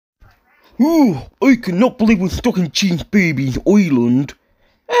Ooh, I cannot believe we're stuck in CheeseBeebies Island.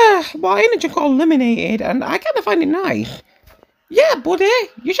 Well, Energy got eliminated, and I kind of find it nice. Yeah, buddy,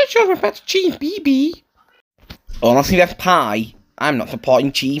 you should show respect to CheeseBeebie. Honestly, that's pie. I'm not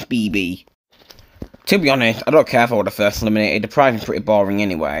supporting CheeseBeebie. To be honest, I don't care if I were the first eliminated. The prize is pretty boring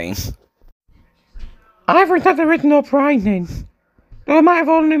anyways. I've heard that there is no prizes. Though I might have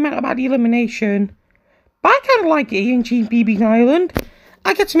only meant about the elimination. But I kind of like it here in CheeseBeebies Island.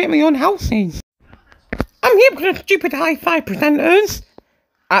 I get to make my own houses. I'm here because of stupid high-five presenters.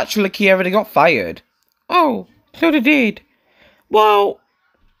 Actually, Kiera, they got fired. Oh, so they did. Well,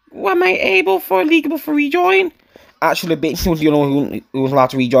 am I eligible for rejoin? Actually, Bitsy was the only one who was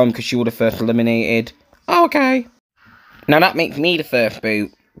allowed to rejoin because she was the first eliminated. Oh, okay. Now that makes me the first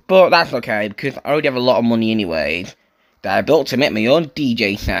boot. But that's okay, because I already have a lot of money anyways that I built to make my own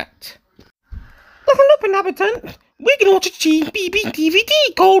DJ set. Listen up, inhabitants. We're going to watch a CheeseBeebies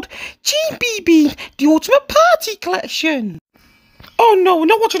DVD called CheeseBeebies, The Ultimate Party Collection. Oh no, we're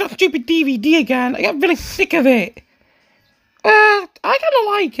not watching that stupid DVD again. I got really sick of it. I kind of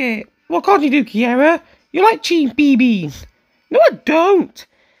like it. What can't you do, Kiera? You like CheeseBeebies. No, I don't.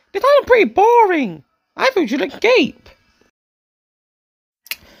 They sound pretty boring. I thought you should escape.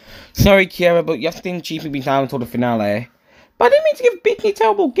 Sorry, Kiera, but you're still in CheeseBeebies Island until the finale. But I didn't mean to give Bitsy a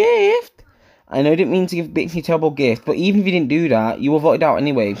terrible gift. I know I didn't mean to give Bitsy a terrible gift, but even if you didn't do that, you were voted out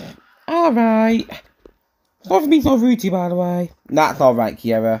anyway. Alright. Sorry for being so rude to you, by the way. That's alright,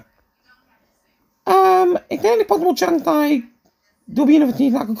 Kiera. Is there any possible chance there'll be another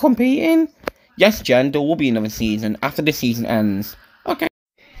season I could compete in? Yes, Jen, there will be another season after this season ends. Okay.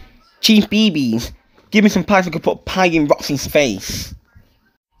 CheeseBeebies, give me some pie so I can put pie in Roxy's face.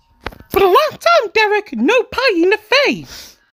 For the last time, Derek, no pie in the face.